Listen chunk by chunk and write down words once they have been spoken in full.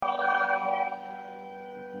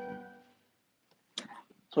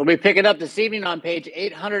So we'll be picking up this evening on page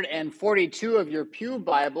 842 of your Pew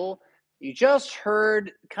Bible. You just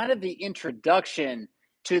heard kind of the introduction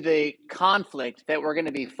to the conflict that we're going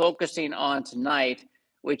to be focusing on tonight,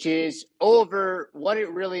 which is over what it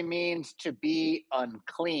really means to be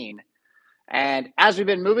unclean. And as we've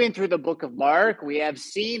been moving through the book of Mark, we have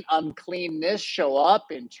seen uncleanness show up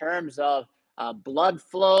in terms of blood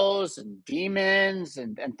flows and demons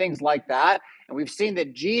and things like that. And we've seen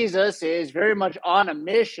that Jesus is very much on a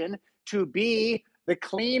mission to be the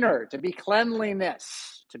cleaner, to be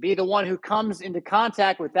cleanliness, to be the one who comes into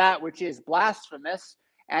contact with that which is blasphemous.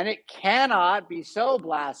 And it cannot be so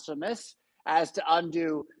blasphemous as to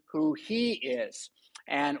undo who he is.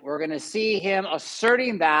 And we're going to see him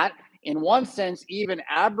asserting that, in one sense, even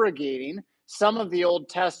abrogating some of the Old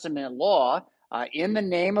Testament law in the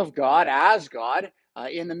name of God, as God,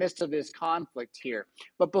 in the midst of this conflict here.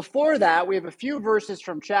 But before that, we have a few verses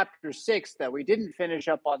from chapter 6 that we didn't finish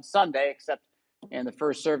up on Sunday, except in the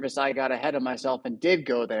first service I got ahead of myself and did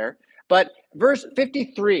go there. But verse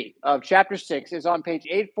 53 of chapter 6 is on page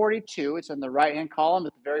 842. It's in the right-hand column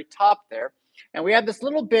at the very top there. And we have this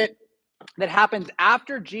little bit that happens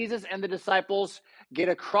after Jesus and the disciples get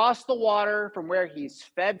across the water from where he's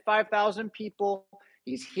fed 5,000 people,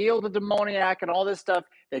 he's healed the demoniac and all this stuff.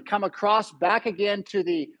 They come across back again to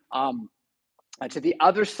the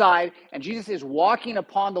other side, and Jesus is walking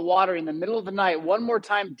upon the water in the middle of the night, one more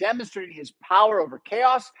time demonstrating his power over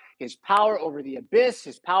chaos, his power over the abyss,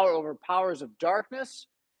 his power over powers of darkness.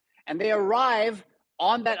 And they arrive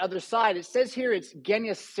on that other side. It says here it's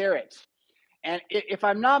Gennesaret. And if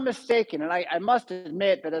I'm not mistaken, and I must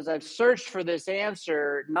admit that as I've searched for this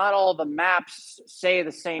answer, not all the maps say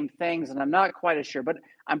the same things, and I'm not quite as sure, but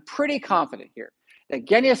I'm pretty confident here that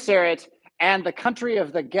Gennesaret and the country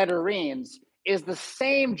of the Gadarenes is the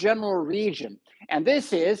same general region. And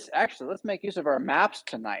this is, actually, let's make use of our maps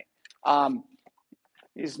tonight.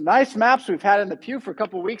 These nice maps we've had in the pew for a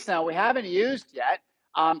couple of weeks now, we haven't used yet.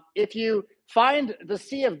 If you find the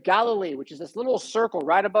Sea of Galilee, which is this little circle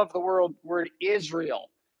right above the word Israel,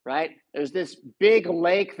 right? There's this big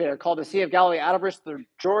lake there called the Sea of Galilee, out of which the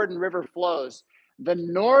Jordan River flows. The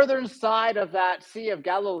northern side of that Sea of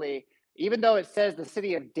Galilee, even though it says the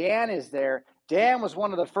city of Dan is there, Dan was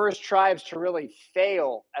one of the first tribes to really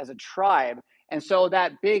fail as a tribe. And so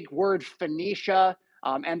that big word Phoenicia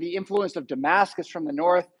and the influence of Damascus from the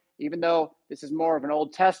north, even though this is more of an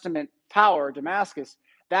Old Testament power, Damascus,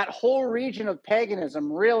 that whole region of paganism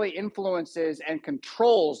really influences and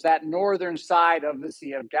controls that northern side of the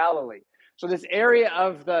Sea of Galilee. So this area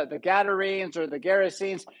of the Gadarenes or the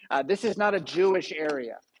Gerasenes, this is not a Jewish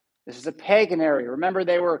area. This is a pagan area. Remember,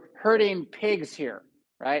 they were herding pigs here,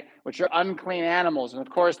 right? Which are unclean animals. And of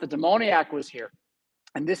course, the demoniac was here.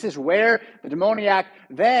 And this is where the demoniac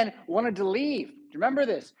then wanted to leave. Do you remember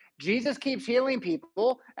this? Jesus keeps healing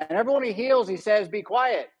people, and everyone he heals, he says, be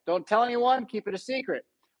quiet. Don't tell anyone. Keep it a secret.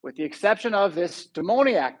 With the exception of this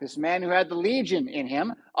demoniac, this man who had the legion in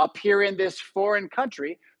him up here in this foreign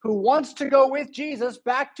country, who wants to go with Jesus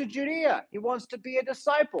back to Judea. He wants to be a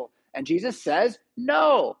disciple. And Jesus says,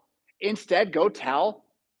 no. Instead, go tell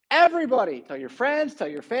everybody. Tell your friends, tell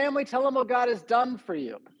your family, tell them what God has done for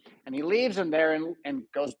you. And he leaves him there and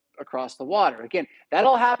goes across the water. Again, that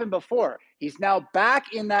all happened before. He's now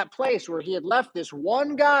back in that place where he had left this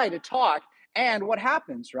one guy to talk. And what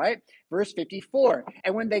happens, right? Verse 54.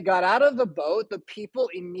 And when they got out of the boat, the people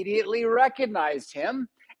immediately recognized him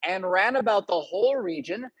and ran about the whole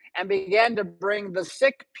region and began to bring the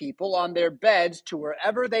sick people on their beds to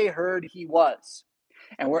wherever they heard he was.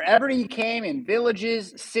 And wherever he came, in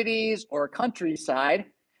villages, cities, or countryside,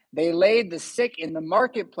 they laid the sick in the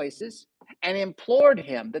marketplaces and implored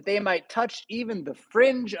him that they might touch even the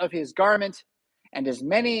fringe of his garment, and as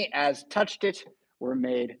many as touched it were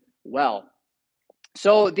made well.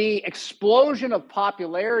 So the explosion of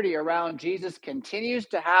popularity around Jesus continues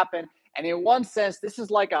to happen, and in one sense, this is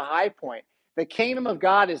like a high point. The kingdom of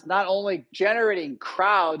God is not only generating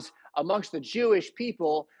crowds amongst the Jewish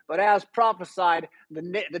people, but as prophesied,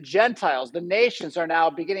 the Gentiles, the nations are now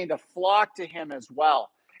beginning to flock to him as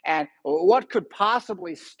well. And what could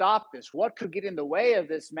possibly stop this? What could get in the way of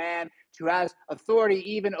this man who has authority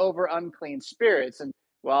even over unclean spirits? And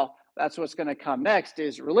well, that's what's going to come next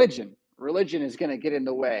is religion. Religion is going to get in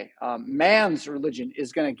the way. Man's religion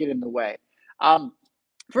is going to get in the way.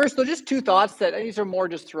 First, though, just two thoughts that these are more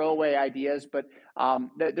just throwaway ideas, but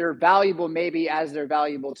they're valuable maybe as they're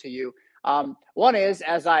valuable to you. One is,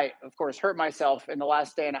 as I, of course, hurt myself in the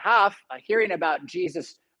last day and a half, hearing about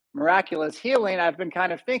Jesus' miraculous healing, I've been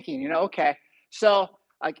kind of thinking, okay, so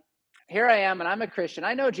like here I am, and I'm a Christian.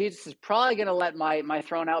 I know Jesus is probably going to let my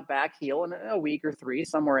thrown out back heal in a week or three,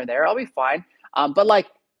 somewhere in there. I'll be fine. But like,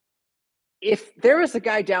 if there was a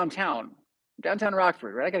guy downtown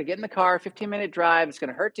Rockford, right? I got to get in the car, 15-minute drive. It's going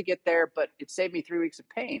to hurt to get there, but it saved me 3 weeks of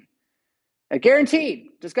pain. Guaranteed.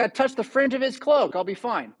 Just got to touch the fringe of his cloak. I'll be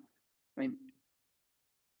fine. I mean,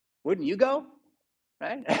 wouldn't you go?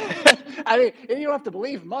 Right? I mean, you don't have to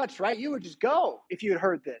believe much, right? You would just go if you had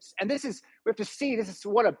heard this. And we have to see, this is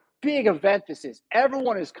what a big event this is.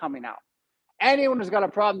 Everyone is coming out. Anyone who's got a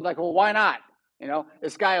problem, like, well, why not?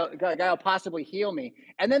 This guy will possibly heal me.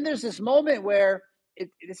 And then there's this moment where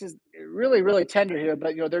this is really, really tender here,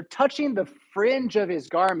 but they're touching the fringe of his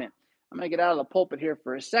garment. I'm going to get out of the pulpit here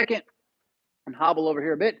for a second and hobble over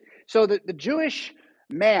here a bit. So the Jewish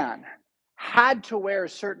man had to wear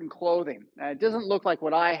certain clothing. It doesn't look like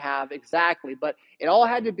what I have exactly, but it all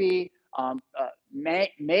had to be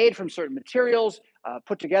made from certain materials,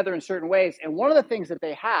 put together in certain ways. And one of the things that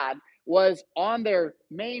they had was on their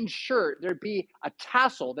main shirt, there'd be a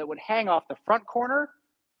tassel that would hang off the front corner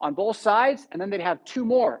on both sides, and then they'd have two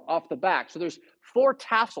more off the back. So there's 4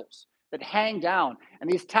 tassels that hang down. And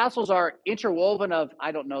these tassels are interwoven of,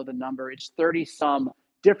 I don't know the number, it's 30 some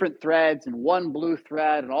different threads and one blue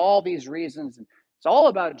thread and all these reasons. And it's all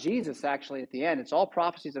about Jesus, actually, at the end. It's all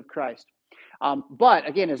prophecies of Christ. But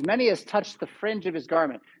again, as many as touch the fringe of his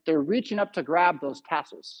garment, they're reaching up to grab those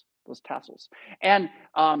tassels. And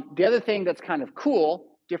the other thing that's kind of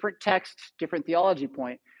cool, different text, different theology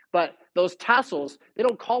point, but those tassels, they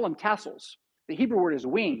don't call them tassels. The Hebrew word is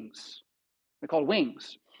wings. They're called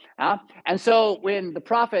wings. And so when the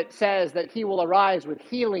prophet says that he will arise with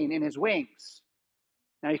healing in his wings,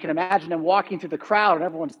 now you can imagine him walking through the crowd and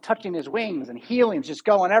everyone's touching his wings and healing's just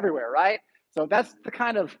going everywhere, right? So that's the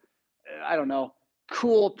kind of,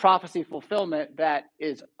 cool prophecy fulfillment that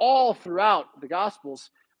is all throughout the Gospels,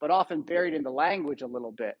 but often buried in the language a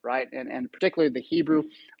little bit, right? And particularly the Hebrew.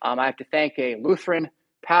 I have to thank a Lutheran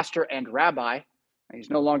pastor and rabbi. He's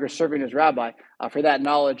no longer serving as rabbi, for that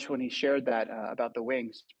knowledge when he shared that about the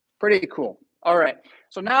wings. Pretty cool. All right.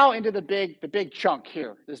 So now into the big chunk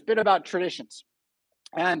here, this bit about traditions.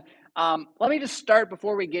 And let me just start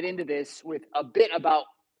before we get into this with a bit about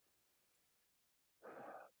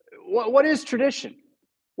what is tradition?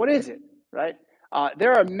 What is it, right?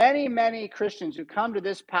 There are many, many Christians who come to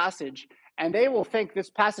this passage and they will think this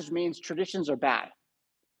passage means traditions are bad.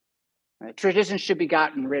 Right? Traditions should be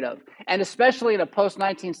gotten rid of. And especially in a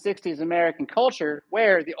post-1960s American culture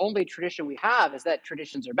where the only tradition we have is that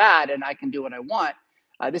traditions are bad and I can do what I want,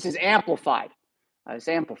 this is amplified. It's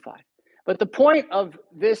amplified. But the point of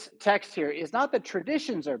this text here is not that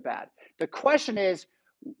traditions are bad. The question is,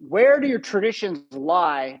 where do your traditions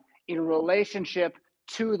lie in relationship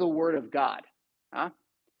to the Word of God?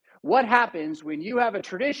 What happens when you have a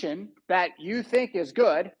tradition that you think is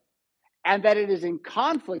good and that it is in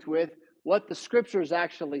conflict with what the Scriptures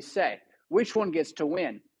actually say? Which one gets to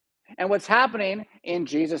win? And what's happening in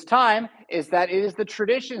Jesus' time is that it is the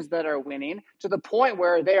traditions that are winning to the point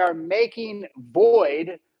where they are making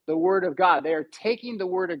void the Word of God. They are taking the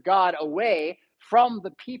Word of God away from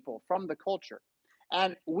the people, from the culture.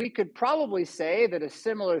 And we could probably say that a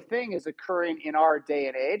similar thing is occurring in our day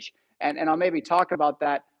and age. And I'll maybe talk about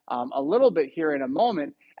that a little bit here in a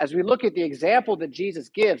moment. As we look at the example that Jesus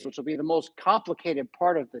gives, which will be the most complicated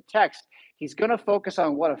part of the text, he's going to focus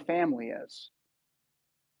on what a family is.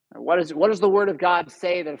 What does the Word of God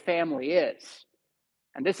say that a family is?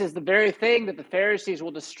 And this is the very thing that the Pharisees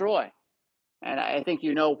will destroy. And I think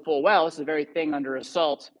you know full well, this is the very thing under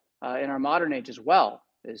assault in our modern age as well,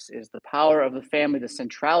 is the power of the family, the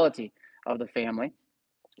centrality of the family.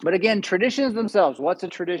 But again, traditions themselves, what's a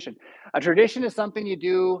tradition? A tradition is something you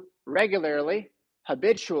do regularly,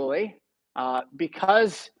 habitually,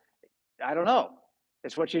 because, I don't know,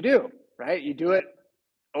 it's what you do, right? You do it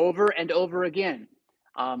over and over again.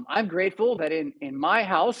 I'm grateful that in my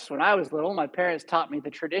house, when I was little, my parents taught me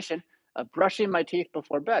the tradition of brushing my teeth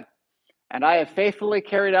before bed. And I have faithfully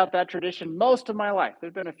carried out that tradition most of my life.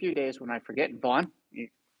 There's been a few days when I forget. And Vaughn,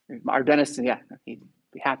 our dentist, yeah, he'd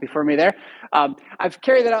be happy for me there. I've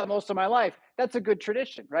carried that out most of my life. That's a good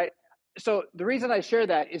tradition, right? So the reason I share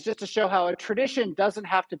that is just to show how a tradition doesn't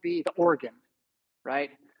have to be the organ,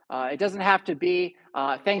 right? It doesn't have to be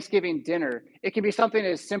Thanksgiving dinner. It can be something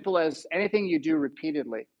as simple as anything you do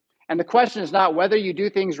repeatedly. And the question is not whether you do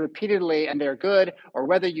things repeatedly and they're good or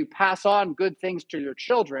whether you pass on good things to your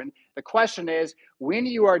children. The question is, when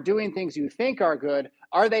you are doing things you think are good,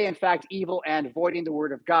 are they in fact evil and voiding the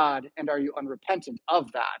Word of God? And are you unrepentant of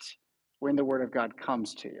that when the Word of God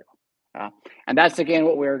comes to you? And that's, again,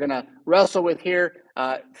 what we're going to wrestle with here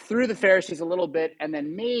through the Pharisees a little bit, and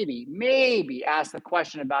then maybe ask the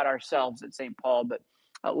question about ourselves at St. Paul, but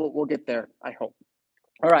we'll get there, I hope.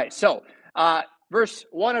 All right, so verse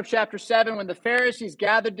 1 of chapter 7, when the Pharisees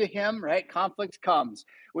gathered to him, right, conflict comes.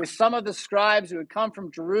 With some of the scribes who had come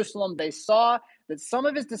from Jerusalem, they saw that some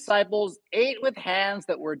of his disciples ate with hands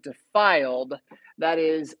that were defiled, that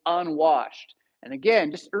is, unwashed. And again,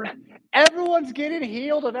 just everyone's getting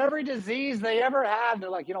healed of every disease they ever had. They're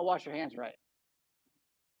like, you don't wash your hands right.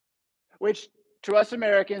 Which to us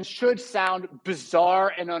Americans should sound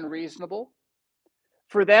bizarre and unreasonable.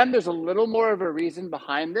 For them, there's a little more of a reason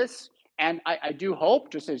behind this. And I do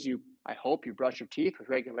hope, just as I hope you brush your teeth with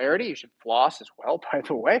regularity. You should floss as well, by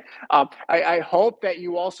the way. I hope that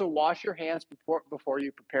you also wash your hands before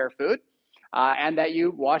you prepare food, and that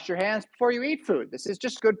you wash your hands before you eat food. This is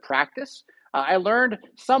just good practice. I learned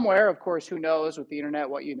somewhere, of course, who knows with the internet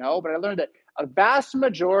what you know, but I learned that a vast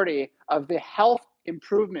majority of the health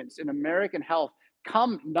improvements in American health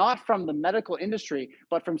come not from the medical industry,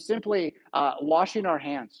 but from simply washing our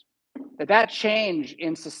hands. That change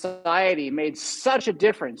in society made such a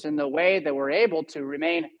difference in the way that we're able to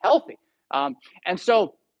remain healthy. And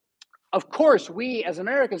so, of course, we as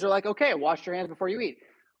Americans are like, okay, wash your hands before you eat.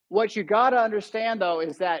 What you got to understand, though,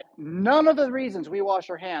 is that none of the reasons we wash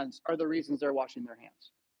our hands are the reasons they're washing their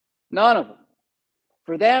hands. None of them.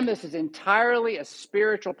 For them, this is entirely a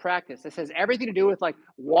spiritual practice. This has everything to do with like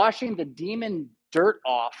washing the demon dirt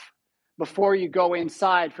off before you go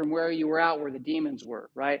inside from where you were out where the demons were,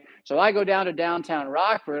 right? So I go down to downtown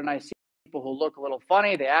Rockford and I see people who look a little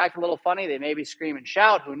funny. They act a little funny. They maybe scream and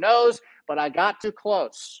shout. Who knows? But I got too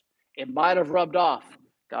close. It might have rubbed off.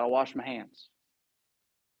 Got to wash my hands.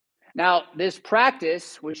 Now, this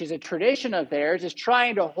practice, which is a tradition of theirs, is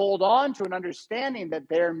trying to hold on to an understanding that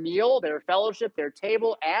their meal, their fellowship, their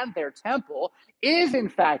table, and their temple is in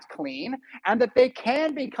fact clean, and that they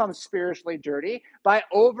can become spiritually dirty by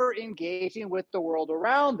over engaging with the world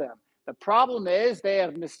around them. The problem is they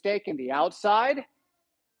have mistaken the outside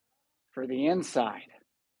for the inside.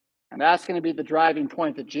 And that's going to be the driving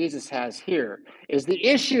point that Jesus has here. Is the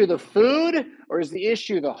issue the food, or is the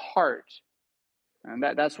issue the heart? And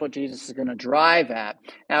that's what Jesus is going to drive at.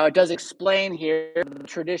 Now, it does explain here the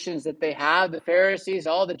traditions that they have. The Pharisees,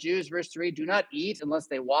 all the Jews, verse 3, do not eat unless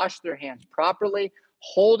they wash their hands properly,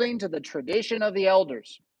 holding to the tradition of the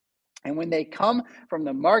elders. And when they come from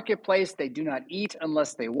the marketplace, they do not eat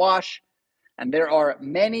unless they wash. And there are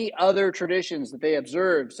many other traditions that they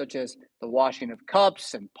observe, such as the washing of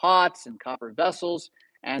cups and pots and copper vessels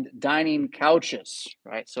and dining couches,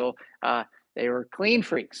 right? So, they were clean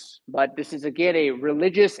freaks, but this is, again, a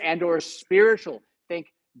religious and or spiritual, think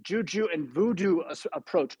juju and voodoo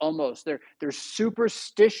approach almost. They're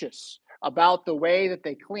superstitious about the way that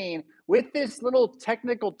they clean with this little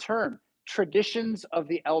technical term, traditions of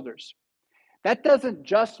the elders. That doesn't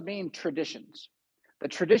just mean traditions. The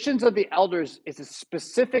traditions of the elders is a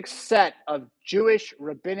specific set of Jewish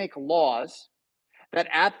rabbinic laws that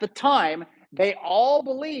at the time they all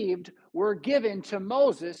believed were given to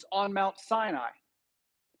Moses on Mount Sinai.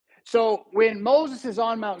 So when Moses is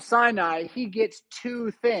on Mount Sinai, he gets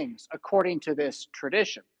two things according to this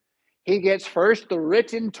tradition. He gets first the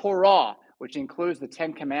written Torah, which includes the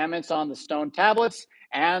 10 Commandments on the stone tablets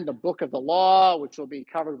and the book of the law, which will be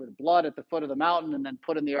covered with blood at the foot of the mountain and then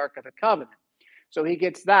put in the Ark of the Covenant. So he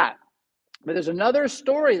gets that. But there's another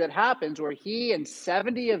story that happens where he and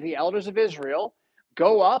 70 of the elders of Israel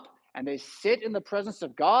go up and they sit in the presence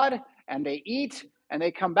of God and they eat and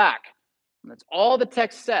they come back. And that's all the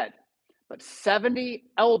text said. But 70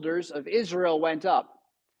 elders of Israel went up.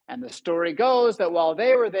 And the story goes that while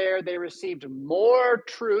they were there, they received more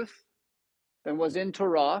truth than was in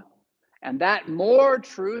Torah. And that more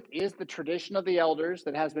truth is the tradition of the elders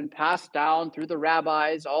that has been passed down through the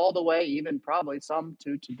rabbis all the way, even probably some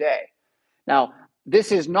to today. Now,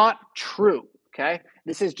 this is not true, okay?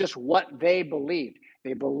 This is just what they believed.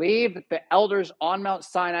 They believed that the elders on Mount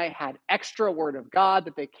Sinai had extra word of God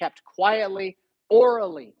that they kept quietly,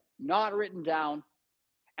 orally, not written down.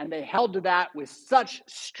 And they held to that with such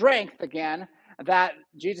strength again that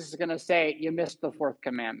Jesus is going to say, you missed the fourth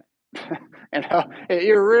commandment.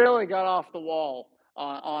 You really got off the wall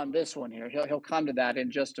on this one here. He'll come to that in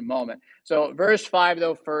just a moment. So verse 5,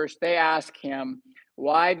 though, first, they ask him,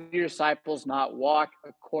 why do your disciples not walk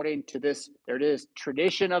according to this, there it is,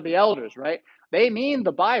 tradition of the elders, right? They mean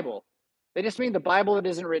the Bible. They just mean the Bible that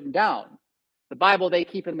isn't written down. The Bible they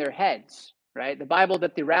keep in their heads, right? The Bible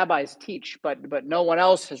that the rabbis teach, but no one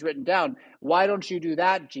else has written down. Why don't you do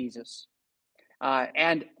that, Jesus?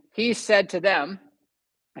 And he said to them,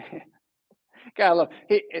 God, look,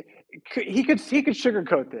 he could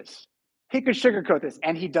sugarcoat this. He could sugarcoat this,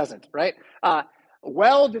 and he doesn't, right? Uh,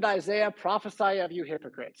 well, did Isaiah prophesy of you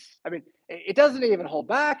hypocrites? I mean, it doesn't even hold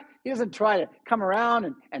back. He doesn't try to come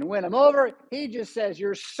around and win them over. He just says,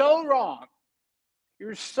 you're so wrong.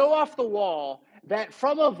 You're so off the wall that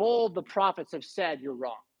from of old the prophets have said you're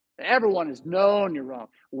wrong. Everyone has known you're wrong.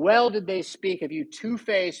 Well, did they speak of you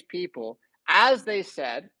two-faced people, as they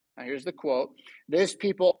said, now here's the quote, this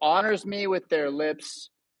people honors me with their lips,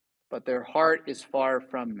 but their heart is far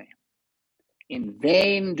from me. In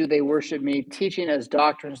vain do they worship me, teaching as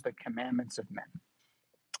doctrines the commandments of men.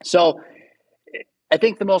 So I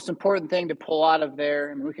think the most important thing to pull out of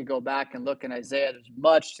there, and we could go back and look in Isaiah, there's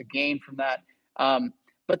much to gain from that.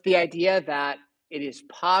 But the idea that it is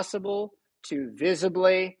possible to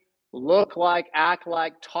visibly look like, act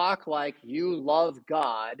like, talk like you love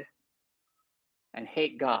God and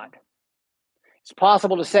hate God. It's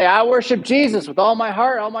possible to say, I worship Jesus with all my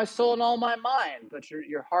heart, all my soul, and all my mind, but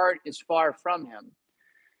your heart is far from him.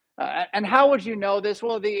 And how would you know this?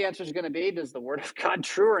 Well, the answer is going to be, does the word of God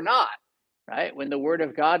true or not? Right? When the word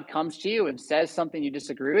of God comes to you and says something you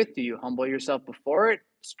disagree with, do you humble yourself before it,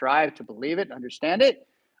 strive to believe it, understand it,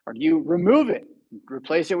 or do you remove it,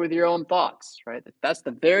 replace it with your own thoughts, right? That's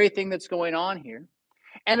the very thing that's going on here.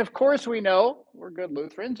 And of course, we know, we're good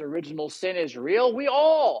Lutherans, original sin is real. We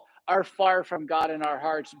all are far from God in our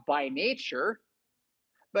hearts by nature.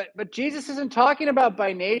 But Jesus isn't talking about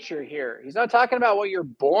by nature here. He's not talking about what you're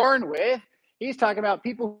born with. He's talking about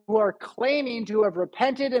people who are claiming to have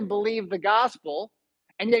repented and believed the gospel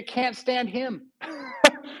and yet can't stand him.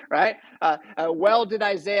 Right? Well, did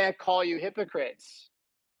Isaiah call you hypocrites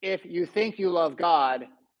if you think you love God,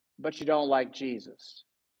 but you don't like Jesus?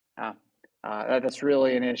 That's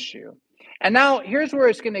really an issue. And now here's where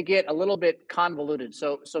it's going to get a little bit convoluted.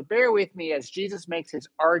 So bear with me as Jesus makes his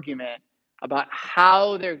argument about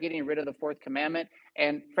how they're getting rid of the fourth commandment.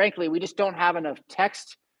 And frankly, we just don't have enough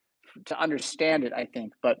text to understand it, I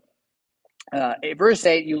think. But verse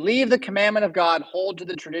 8, you leave the commandment of God, hold to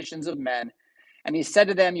the traditions of men. And he said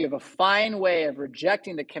to them, you have a fine way of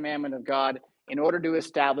rejecting the commandment of God in order to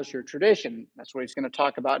establish your tradition. That's what he's going to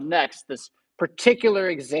talk about next, this particular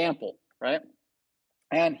example, right?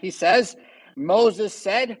 And he says, Moses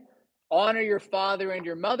said, honor your father and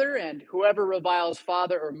your mother, and whoever reviles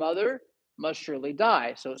father or mother must surely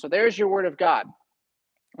die. So there's your word of God.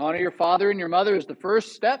 Honor your father and your mother is the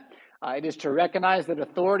first step. It is to recognize that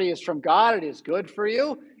authority is from God. It is good for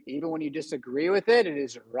you. Even when you disagree with it, it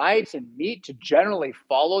is right and meet to generally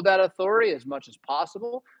follow that authority as much as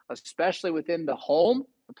possible, especially within the home,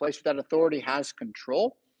 the place where that authority has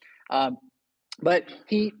control. But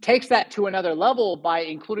he takes that to another level by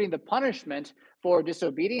including the punishment for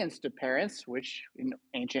disobedience to parents, which in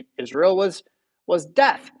ancient Israel was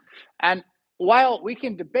death. And while we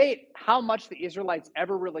can debate how much the Israelites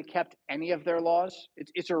ever really kept any of their laws,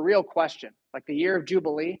 it's a real question. Like the year of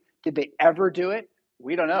Jubilee, did they ever do it?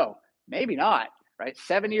 We don't know. Maybe not, right?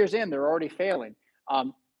 7 years in, they're already failing.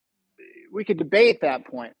 We could debate that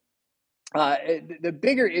point. The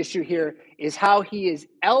bigger issue here is how he is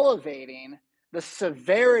elevating the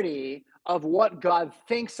severity of what God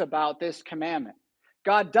thinks about this commandment.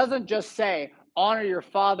 God doesn't just say, honor your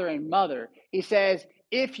father and mother. He says,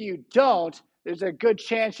 if you don't, there's a good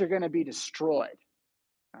chance you're going to be destroyed.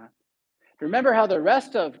 Remember how the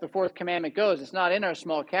rest of the fourth commandment goes. It's not in our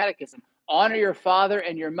small catechism. Honor your father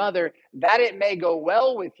and your mother, that it may go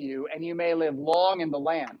well with you and you may live long in the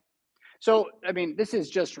land. So, I mean, this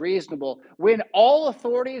is just reasonable. When all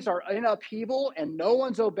authorities are in upheaval and no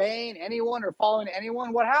one's obeying anyone or following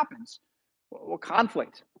anyone, what happens? Well,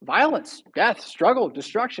 conflict, violence, death, struggle,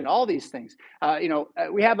 destruction, all these things.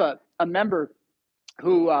 We have a member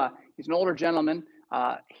who he's an older gentleman.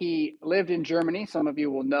 He lived in Germany. Some of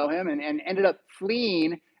you will know him, and ended up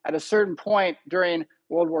fleeing at a certain point during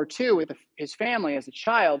World War II with his family as a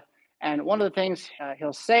child. And one of the things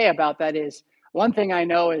he'll say about that is, one thing I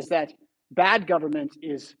know is that bad government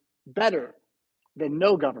is better than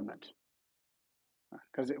no government.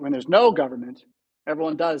 Because when there's no government,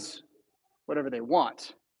 everyone does whatever they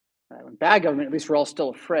want. When bad government, at least we're all still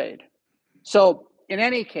afraid. So in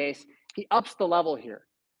any case, he ups the level here.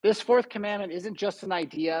 This fourth commandment isn't just an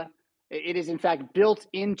idea. It is in fact built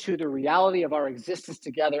into the reality of our existence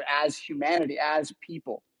together as humanity, as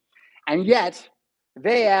people. And yet,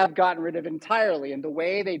 they have gotten rid of it entirely. And the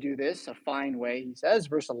way they do this, a fine way, he says,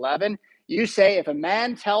 verse 11, you say, if a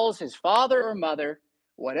man tells his father or mother,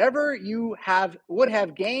 whatever you would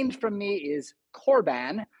have gained from me is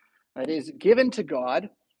korban, that is given to God,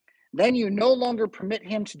 then you no longer permit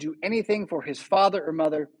him to do anything for his father or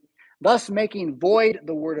mother, thus making void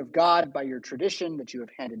the word of God by your tradition that you have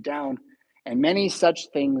handed down, and many such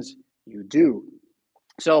things you do.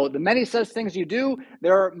 So the many such things you do,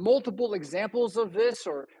 there are multiple examples of this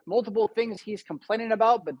or multiple things he's complaining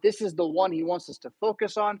about, but this is the one he wants us to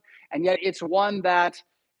focus on. And yet it's one that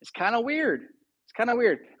is kind of weird. It's kind of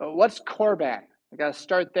weird. What's korban? I got to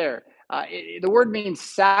start there. The word means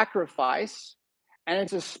sacrifice, and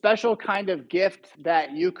it's a special kind of gift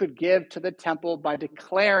that you could give to the temple by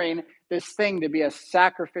declaring this thing to be a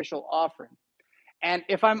sacrificial offering. And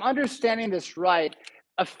if I'm understanding this right,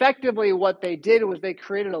 effectively what they did was they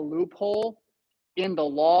created a loophole in the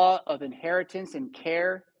law of inheritance and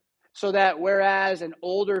care so that whereas an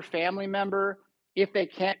older family member, if they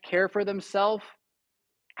can't care for themselves,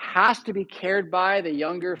 has to be cared by the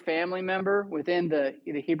younger family member within the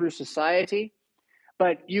Hebrew society,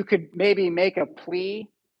 but you could maybe make a plea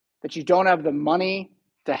that you don't have the money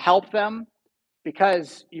to help them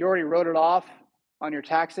because you already wrote it off on your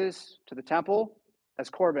taxes to the temple. That's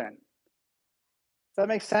korban. Does that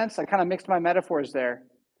make sense? I kind of mixed my metaphors there,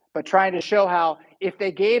 but trying to show how if they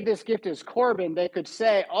gave this gift as korban, they could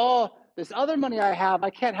say, oh, this other money I have, I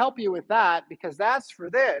can't help you with that because that's for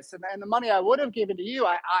this. And the money I would have given to you,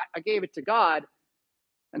 I gave it to God.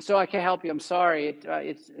 And so I can't help you. I'm sorry.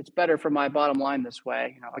 It's better for my bottom line this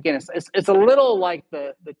way. Again, it's a little like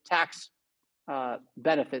the tax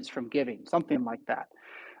benefits from giving, something like that.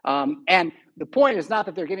 And the point is not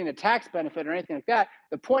that they're getting a tax benefit or anything like that.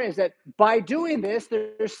 The point is that by doing this,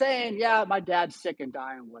 they're saying, yeah, my dad's sick and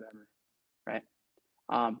dying, whatever, right?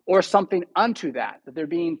 Or something unto that they're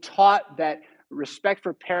being taught that respect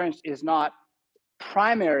for parents is not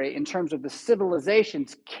primary in terms of the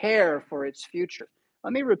civilization's care for its future.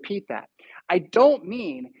 Let me repeat that. I don't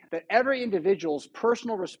mean that every individual's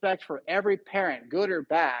personal respect for every parent, good or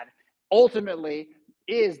bad, ultimately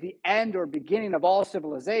is the end or beginning of all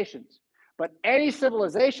civilizations. But any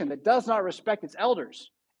civilization that does not respect its elders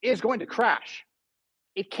is going to crash.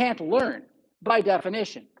 It can't learn by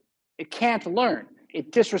definition. It can't learn.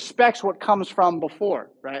 It disrespects what comes from before,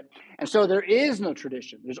 right? And so there is no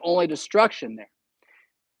tradition. There's only destruction there.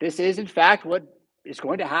 This is, in fact, what is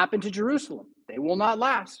going to happen to Jerusalem. They will not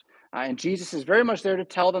last. And Jesus is very much there to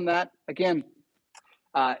tell them that. Again,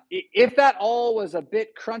 if that all was a bit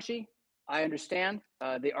crunchy, I understand.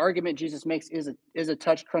 The argument Jesus makes is a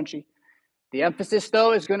touch crunchy. The emphasis,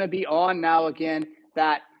 though, is going to be on now, again,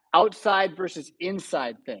 that outside versus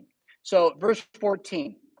inside thing. So verse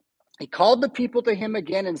 14, he called the people to him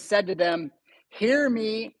again and said to them, hear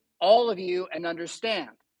me, all of you, and understand.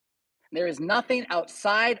 There is nothing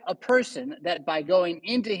outside a person that by going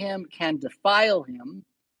into him can defile him,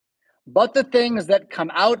 but the things that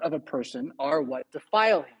come out of a person are what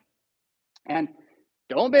defile him. And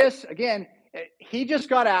don't miss, again, he just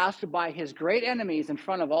got asked by his great enemies in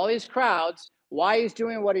front of all these crowds why he's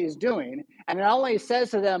doing what he's doing. And not only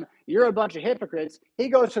says to them, you're a bunch of hypocrites, he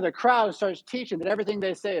goes to the crowd and starts teaching that everything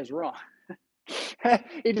they say is wrong.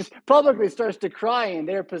 He just publicly starts decrying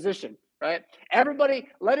their position, right? Everybody,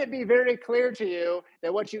 let it be very clear to you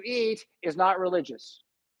that what you eat is not religious.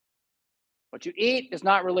 What you eat is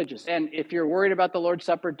not religious. And if you're worried about the Lord's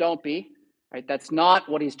Supper, don't be, right? That's not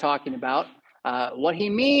what he's talking about. What he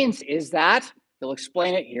means is that, he'll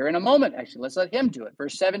explain it here in a moment. Actually, let's let him do it.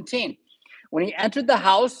 Verse 17. When he entered the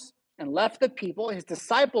house and left the people, his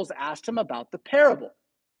disciples asked him about the parable.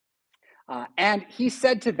 And he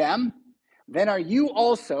said to them, then are you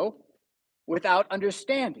also without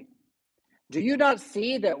understanding? Do you not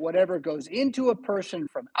see that whatever goes into a person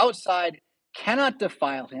from outside cannot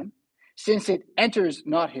defile him, since it enters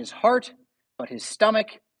not his heart, but his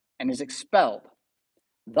stomach, and is expelled?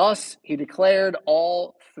 Thus he declared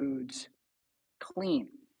all foods clean.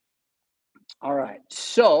 All right,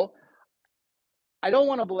 so I don't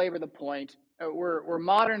want to belabor the point. We're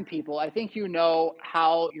modern people. I think you know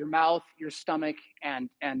how your mouth, your stomach, and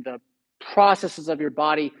the processes of your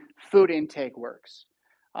body, food intake works.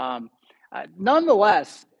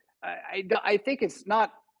 Nonetheless, I think it's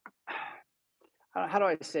not, how do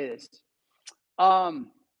I say this? I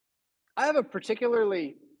have a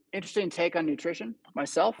particularly interesting take on nutrition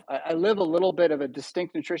myself. I live a little bit of a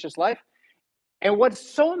distinct nutritious life. And what's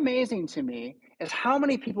so amazing to me is how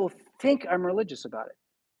many people think I'm religious about it.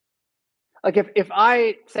 Like if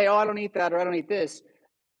I say, oh, I don't eat that or I don't eat this,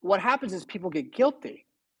 what happens is people get guilty.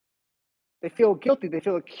 They feel guilty. They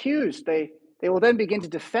feel accused. They will then begin to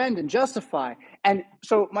defend and justify. And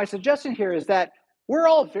so my suggestion here is that we're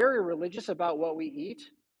all very religious about what we eat,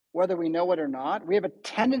 whether we know it or not. We have a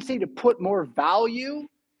tendency to put more value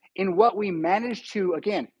in what we manage to,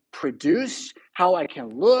 again, produce, how I can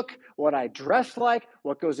look, what I dress like,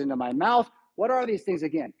 what goes into my mouth. What are these things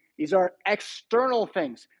again? These are external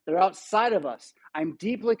things. They're outside of us. I'm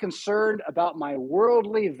deeply concerned about my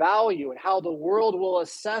worldly value and how the world will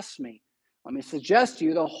assess me. Let me suggest to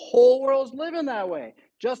you, the whole world's living that way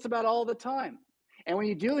just about all the time. And when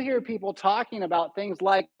you do hear people talking about things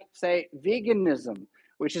like, say, veganism,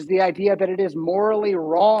 which is the idea that it is morally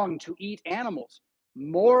wrong to eat animals,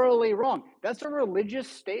 morally wrong, that's a religious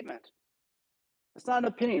statement. It's not an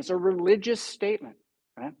opinion, it's a religious statement.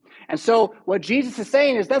 Right? And so what Jesus is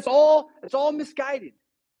saying is it's all misguided.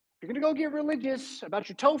 If you're going to go get religious about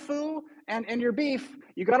your tofu and your beef,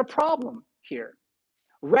 you got a problem here.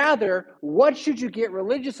 Rather, what should you get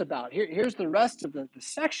religious about? Here's the rest of the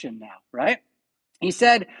section now, right? He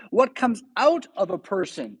said, what comes out of a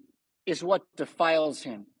person is what defiles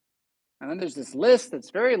him. And then there's this list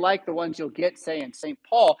that's very like the ones you'll get, say, in St.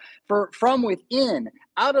 Paul. For from within,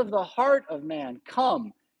 out of the heart of man,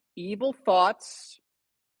 come evil thoughts,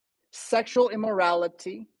 sexual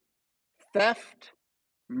immorality, theft,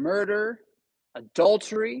 murder,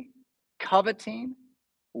 adultery, coveting,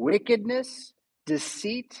 wickedness,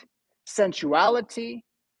 deceit, sensuality,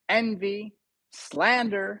 envy,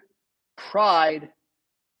 slander, pride,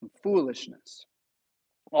 and foolishness.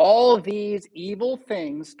 All these evil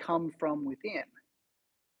things come from within,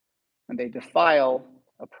 and they defile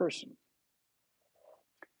a person.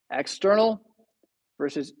 External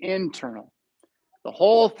versus internal. The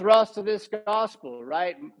whole thrust of this gospel,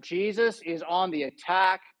 right? Jesus is on the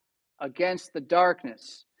attack against the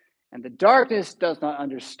darkness. And the darkness does not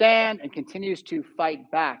understand and continues to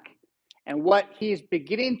fight back. And what he's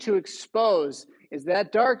beginning to expose is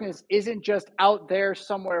that darkness isn't just out there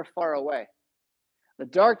somewhere far away. The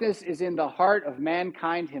darkness is in the heart of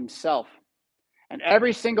mankind himself. And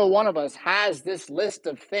every single one of us has this list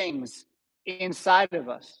of things inside of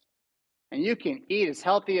us. And you can eat as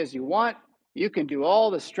healthy as you want. You can do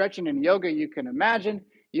all the stretching and yoga you can imagine.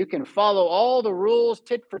 You can follow all the rules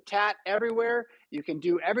tit for tat everywhere. You can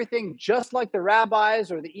do everything just like the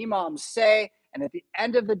rabbis or the imams say. And at the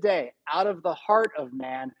end of the day, out of the heart of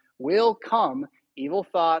man will come evil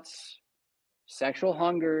thoughts, sexual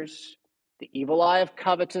hungers, the evil eye of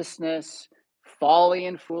covetousness, folly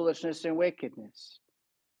and foolishness and wickedness.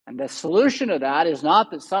 And the solution to that is not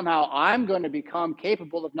that somehow I'm going to become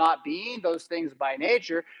capable of not being those things by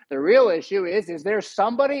nature. The real issue is there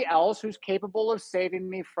somebody else who's capable of saving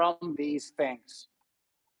me from these things?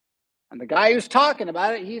 And the guy who's talking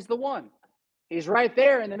about it, he's the one. He's right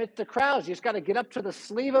there in the midst of crowds. You just got to get up to the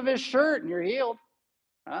sleeve of his shirt and you're healed.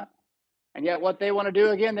 Huh? And yet what they want to do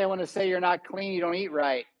again, they want to say you're not clean, you don't eat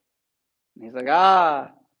right. And he's like,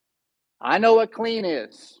 I know what clean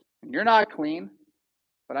is. And you're not clean,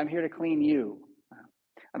 but I'm here to clean you.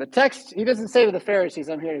 And the text, he doesn't say to the Pharisees,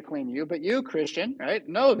 I'm here to clean you, but you, Christian, right,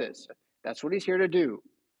 know this. That's what he's here to do.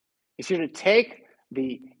 He's here to take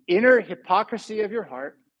the inner hypocrisy of your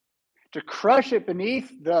heart, to crush it beneath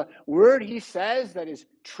the word he says that is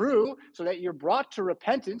true, so that you're brought to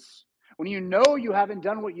repentance. When you know you haven't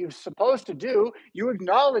done what you're supposed to do, you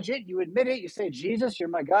acknowledge it, you admit it, you say, Jesus, you're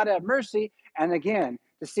my God, have mercy. And again,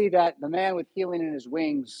 to see that the man with healing in his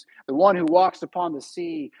wings, the one who walks upon the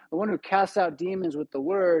sea, the one who casts out demons with the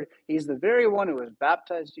word, he's the very one who has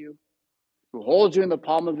baptized you, who holds you in the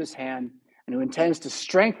palm of his hand, and who intends to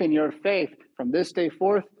strengthen your faith from this day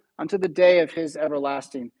forth unto the day of his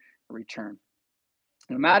everlasting return.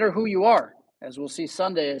 No matter who you are, as we'll see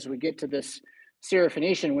Sunday as we get to this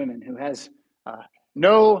Syrophoenician woman who has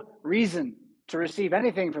no reason to receive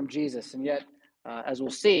anything from Jesus, and yet, as we'll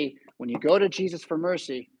see, when you go to Jesus for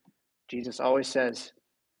mercy, Jesus always says,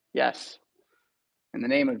 yes, in the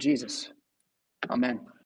name of Jesus. Amen.